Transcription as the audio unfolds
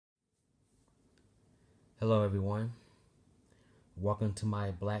Hello everyone, welcome to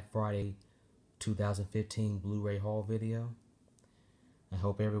my Black Friday 2015 Blu-ray haul video. I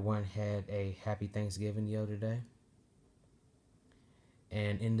hope everyone had a happy Thanksgiving today.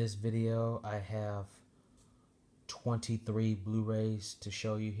 And in this video I have 23 Blu-rays to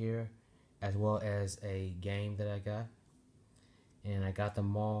show you here, as well as a game that I got. And I got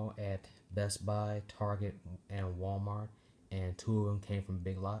them all at Best Buy, Target, and Walmart, and 2 of them came from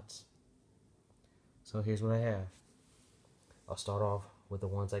Big Lots. So here's what I have. I'll start off with the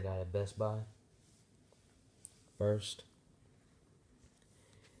ones I got at Best Buy. First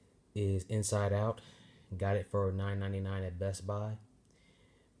is Inside Out. Got it for $9.99 at Best Buy.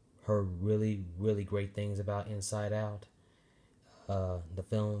 Heard really great things about Inside Out. The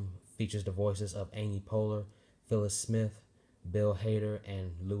film features the voices of Amy Poehler, Phyllis Smith, Bill Hader,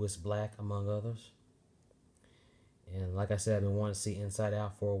 and Lewis Black, among others. And like I said, I've been wanting to see Inside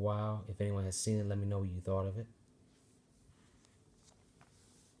Out for a while. If anyone has seen it, let me know what you thought of it.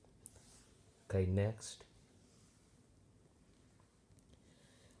 Okay, next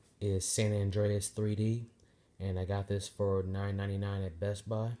is San Andreas 3D, and I got this for $9.99 at Best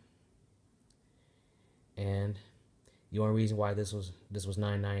Buy. And the only reason why this was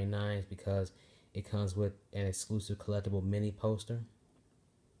 $9.99 is because it comes with an exclusive collectible mini poster.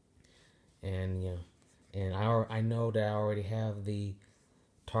 And and I know that I already have the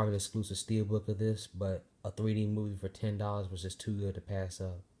Target exclusive steelbook of this, but a 3D movie for $10 was just too good to pass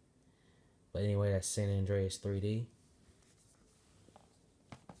up. But anyway, that's San Andreas 3D.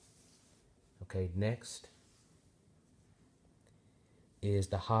 Okay, next is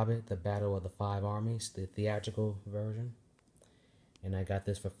The Hobbit, The Battle of the Five Armies, the theatrical version. And I got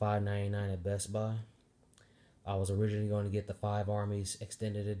this for $5.99 at Best Buy. I was originally going to get the Five Armies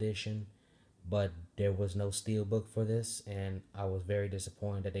extended edition, but there was no steelbook for this, and I was very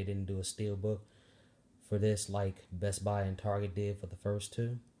disappointed that they didn't do a steelbook for this like Best Buy and Target did for the first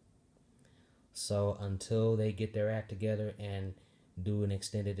two. So until they get their act together and do an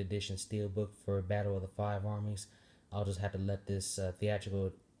extended edition steelbook for Battle of the Five Armies, I'll just have to let this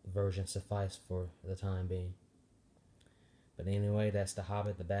theatrical version suffice for the time being. But anyway, that's The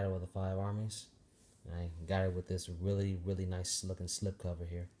Hobbit, The Battle of the Five Armies. And I got it with this really nice looking slipcover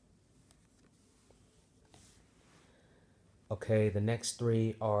here. Okay, the next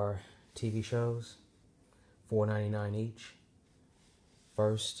 3 are TV shows, $4.99 each.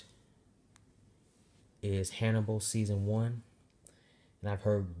 First is Hannibal Season 1. And I've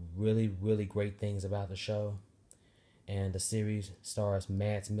heard really great things about the show. And the series stars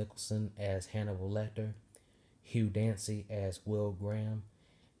Mads Mikkelsen as Hannibal Lecter, Hugh Dancy as Will Graham,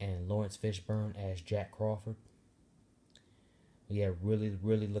 and Lawrence Fishburne as Jack Crawford. Yeah, really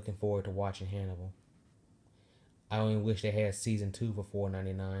looking forward to watching Hannibal. I only wish they had Season 2 for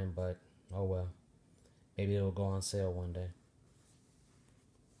 $4.99, but oh well. Maybe it'll go on sale one day.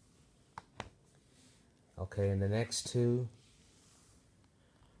 Okay, and the next 2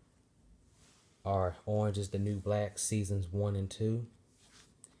 are Orange is the New Black Seasons 1 and 2.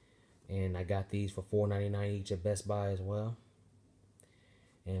 And I got these for $4.99 each at Best Buy as well.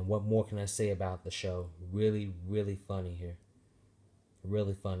 And what more can I say about the show? Really funny here.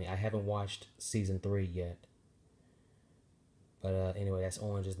 Really funny. I haven't watched Season 3 yet. But anyway, that's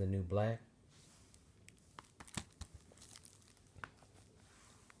Orange is the New Black.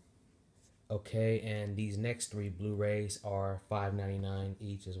 Okay, and these next 3 Blu-rays are $5.99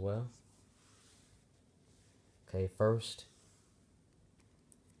 each as well. Okay, first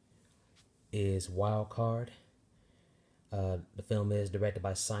is Wild Card. The film is directed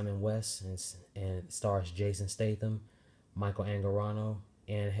by Simon West and stars Jason Statham, Michael Angarano,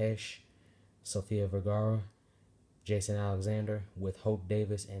 Anne Heche, Sofia Vergara, Jason Alexander, with Hope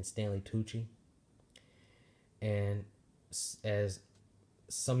Davis and Stanley Tucci. And as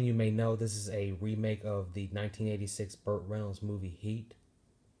some of you may know, this is a remake of the 1986 Burt Reynolds movie Heat.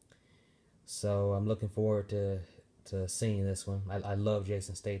 So I'm looking forward to seeing this one. I love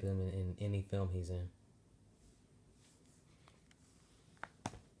Jason Statham in any film he's in.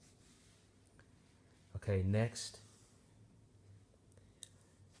 Okay, next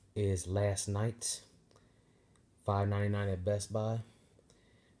is Last Night, $5.99 at Best Buy.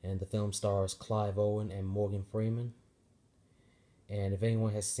 And the film stars Clive Owen and Morgan Freeman. And if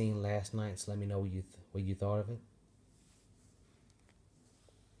anyone has seen Last Night, let me know what you thought of it.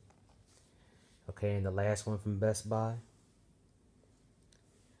 Okay, and the last one from Best Buy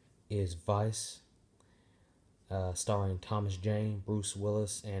is Vice, starring Thomas Jane, Bruce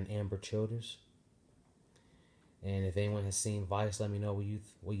Willis, and Amber Childers. And if anyone has seen Vice, let me know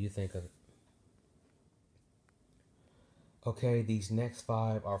what you think of it. Okay, these next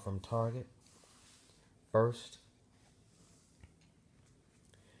 5 are from Target. First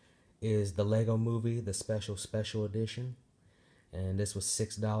is the Lego Movie, the special edition. And this was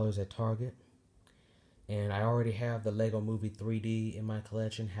 $6 at Target. And I already have the Lego Movie 3D in my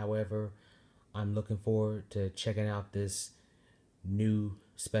collection. However, I'm looking forward to checking out this new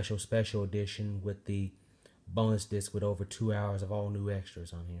special edition with the bonus disc with over 2 hours of all new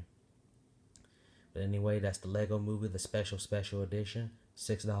extras on here. But anyway, that's the Lego Movie, the special edition,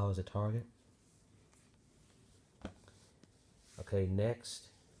 $6 at Target. Okay, next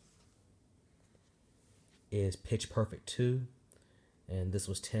is Pitch Perfect 2, and this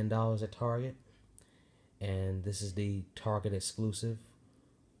was $10 at Target. And this is the Target exclusive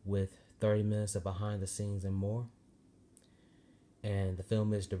with 30 minutes of behind the scenes and more. And the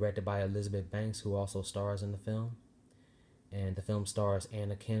film is directed by Elizabeth Banks, who also stars in the film. And the film stars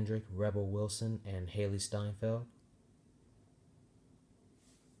Anna Kendrick, Rebel Wilson, and Haley Steinfeld.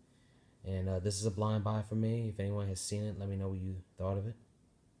 And this is a blind buy for me. If anyone has seen it, let me know what you thought of it.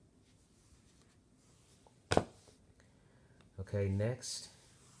 Okay, next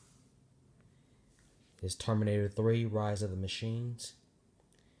is Terminator 3, Rise of the Machines.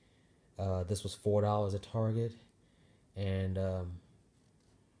 This was $4 at Target. And,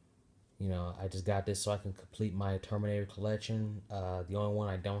 you know, I just got this so I can complete my Terminator collection. The only one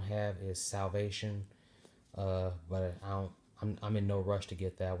I don't have is Salvation. But I'm in no rush to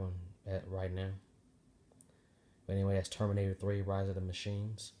get that one right now. But anyway, that's Terminator 3, Rise of the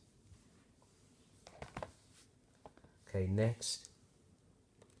Machines. Okay, next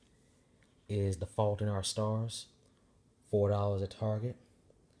is The Fault in Our Stars, $4 at Target.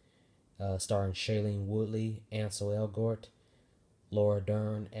 Starring Shailene Woodley, Ansel Elgort, Laura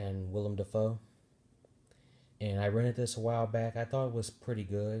Dern, and Willem Dafoe. And I rented this a while back. I thought it was pretty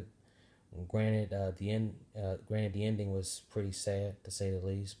good. Granted, the ending was pretty sad to say the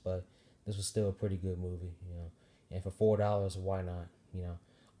least, but this was still a pretty good movie, you know. And for $4, why not? You know,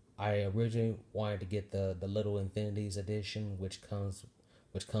 I originally wanted to get the Little Infinities edition, which comes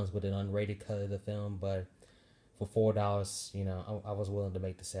with an unrated cut of the film, but for $4, you know, I was willing to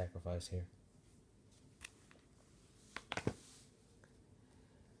make the sacrifice here.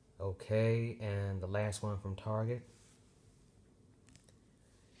 Okay, and the last one from Target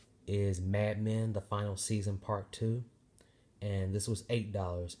is Mad Men, the final season, part 2. And this was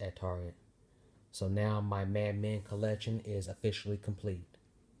 $8 at Target. So now my Mad Men collection is officially complete.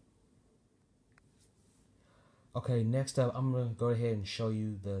 Okay, next up, I'm going to go ahead and show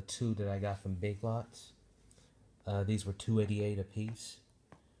you the two that I got from Big Lots. These were $2.88 a piece.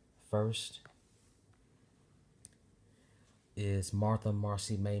 First is Martha,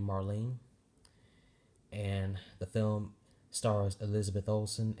 Marcy, May, Marlene. And the film stars Elizabeth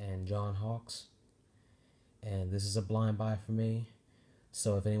Olsen and John Hawkes. And this is a blind buy for me.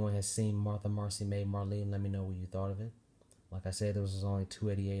 So if anyone has seen Martha, Marcy, May, Marlene, let me know what you thought of it. Like I said, this was only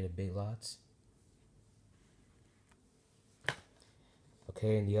 $2.88 at Big Lots.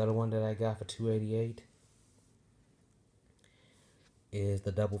 Okay, and the other one that I got for $2.88 is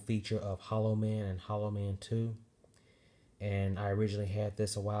the double feature of Hollow Man and Hollow Man 2. And I originally had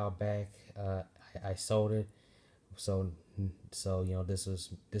this a while back. I sold it. So you know, this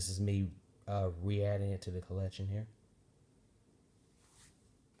is me re-adding it to the collection here.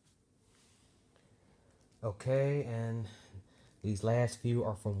 Okay, and these last few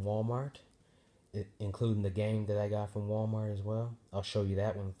are from Walmart, including the game that I got from Walmart as well. I'll show you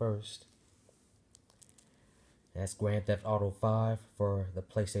that one first. That's Grand Theft Auto 5 for the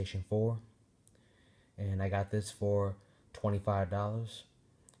PlayStation 4. And I got this for $25,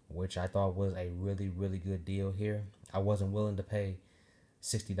 which I thought was a really, really good deal here. I wasn't willing to pay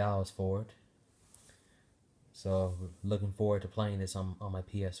 $60 for it. So, looking forward to playing this on my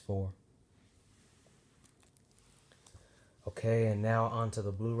PS4. Okay, and now on to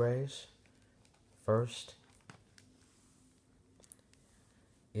the Blu-rays. First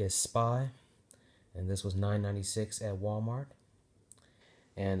is Spy, and this was $9.96 at Walmart.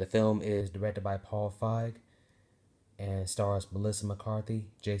 And the film is directed by Paul Feig and stars Melissa McCarthy,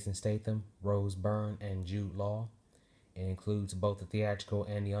 Jason Statham, Rose Byrne, and Jude Law. It includes both the theatrical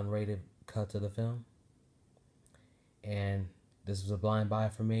and the unrated cuts of the film. And this was a blind buy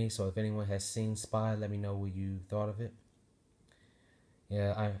for me, so if anyone has seen Spy, let me know what you thought of it.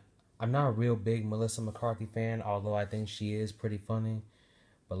 Yeah, I'm not a real big Melissa McCarthy fan, although I think she is pretty funny.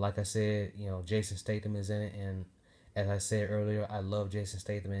 But like I said, you know, Jason Statham is in it, and as I said earlier, I love Jason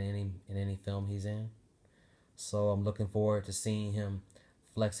Statham in any film he's in. So I'm looking forward to seeing him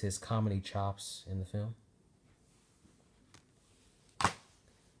flex his comedy chops in the film.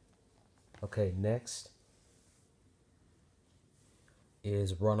 Okay, next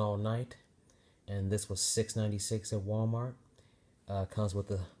is Run All Night, and this was $6.96 at Walmart. Comes with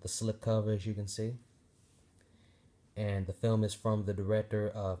the slip cover, as you can see. And the film is from the director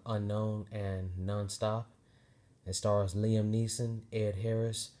of Unknown and Nonstop. It stars Liam Neeson, Ed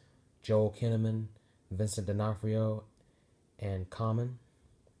Harris, Joel Kinnaman, Vincent D'Onofrio, and Common.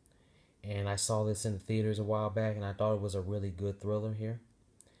 And I saw this in the theaters a while back, and I thought it was a really good thriller here.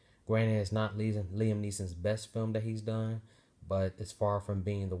 Granted, it's not Liam Neeson's best film that he's done, but it's far from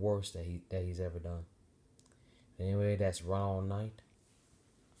being the worst that he's ever done. Anyway, that's Run All Night.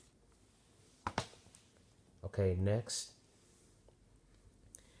 Okay, next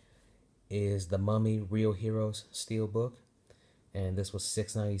is The Mummy Real Heroes Steelbook, and this was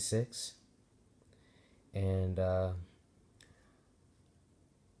 $6.96. And so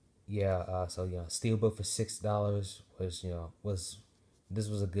Steelbook for $6 was this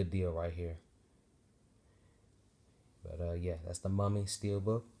was a good deal right here. But that's The Mummy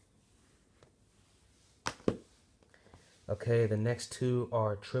Steelbook. Okay, the next two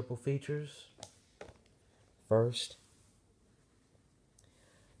are triple features. First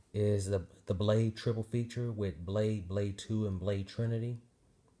is the Blade triple feature with Blade, Blade 2, and Blade Trinity.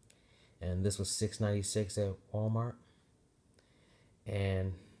 And this was $6.96 at Walmart.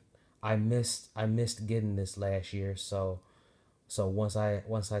 And I missed getting this last year, so once I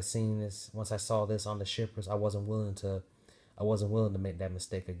saw this on the shippers, I wasn't willing to make that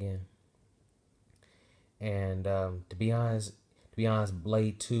mistake again. And to be honest,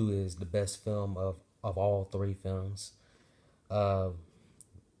 Blade 2 is the best film of all three films. The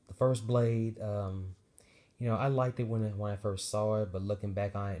first Blade, I liked it when I first saw it, but looking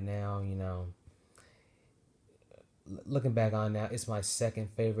back on it now, it's my second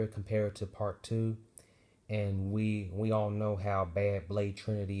favorite compared to Part 2. And we all know how bad Blade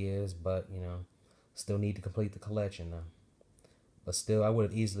Trinity is, but still need to complete the collection though. But still, I would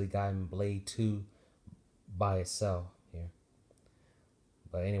have easily gotten Blade 2 by itself here.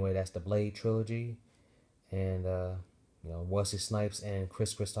 But anyway, that's the Blade trilogy, and Wesley Snipes and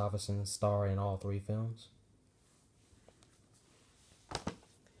Chris Christopherson star in all three films.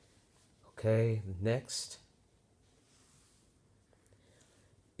 Okay, next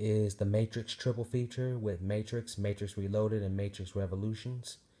is the Matrix triple feature with Matrix, Matrix Reloaded, and Matrix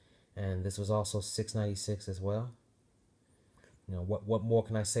Revolutions, and this was also $6.96 as well. What more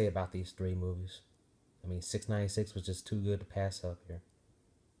can I say about these three movies? I mean, $6.96 was just too good to pass up here.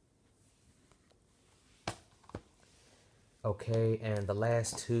 Okay, and the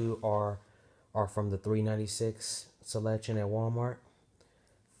last two are from the $3.96 selection at Walmart.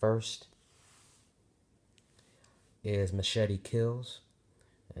 First is Machete Kills,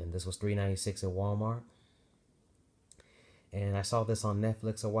 and this was $3.96 at Walmart. And I saw this on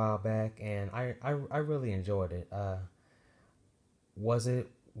Netflix a while back, and I really enjoyed it. Was it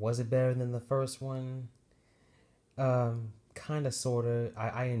better than the first one? Kind of, sort of.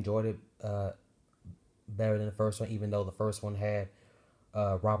 I enjoyed it better than the first one, even though the first one had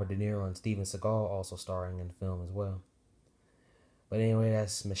Robert De Niro and Steven Seagal also starring in the film as well. But anyway,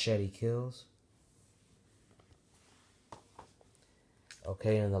 that's Machete Kills.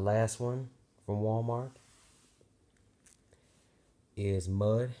 Okay, and the last one from Walmart is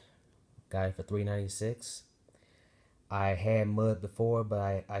Mud. Got it for $3.96. I had Mud before,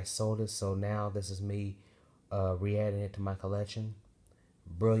 but I sold it, so now this is me re-adding it to my collection.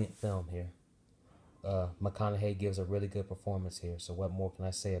 Brilliant film here. McConaughey gives a really good performance here, so what more can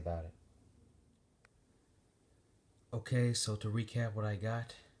I say about it? Okay, so to recap what I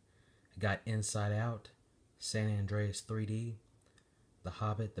got Inside Out, San Andreas 3D, The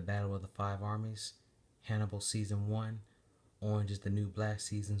Hobbit, The Battle of the Five Armies, Hannibal Season 1, Orange is the New Black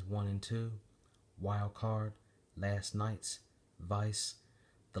Seasons 1 and 2, Wild Card, Last Nights, Vice,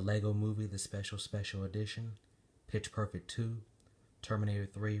 The Lego Movie, The Special Edition, Pitch Perfect 2, Terminator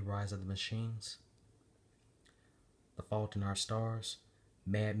 3, Rise of the Machines, The Fault in Our Stars,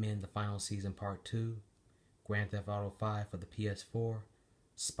 Mad Men, The Final Season Part 2, Grand Theft Auto 5 for the PS4,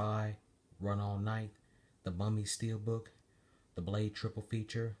 Spy, Run All Night, The Mummy Steelbook, The Blade Triple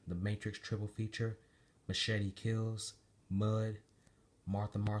Feature, The Matrix Triple Feature, Machete Kills, Mud,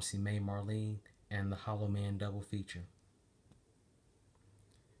 Martha Marcy May Marlene, and The Hollow Man Double Feature.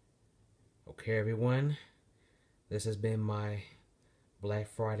 Okay, everyone, this has been my Black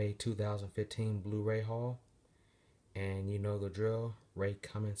Friday 2015 Blu-ray haul, and you know the drill. Rate,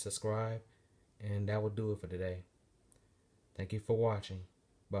 comment, subscribe, and that will do it for today. Thank you for watching.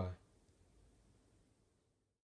 Bye.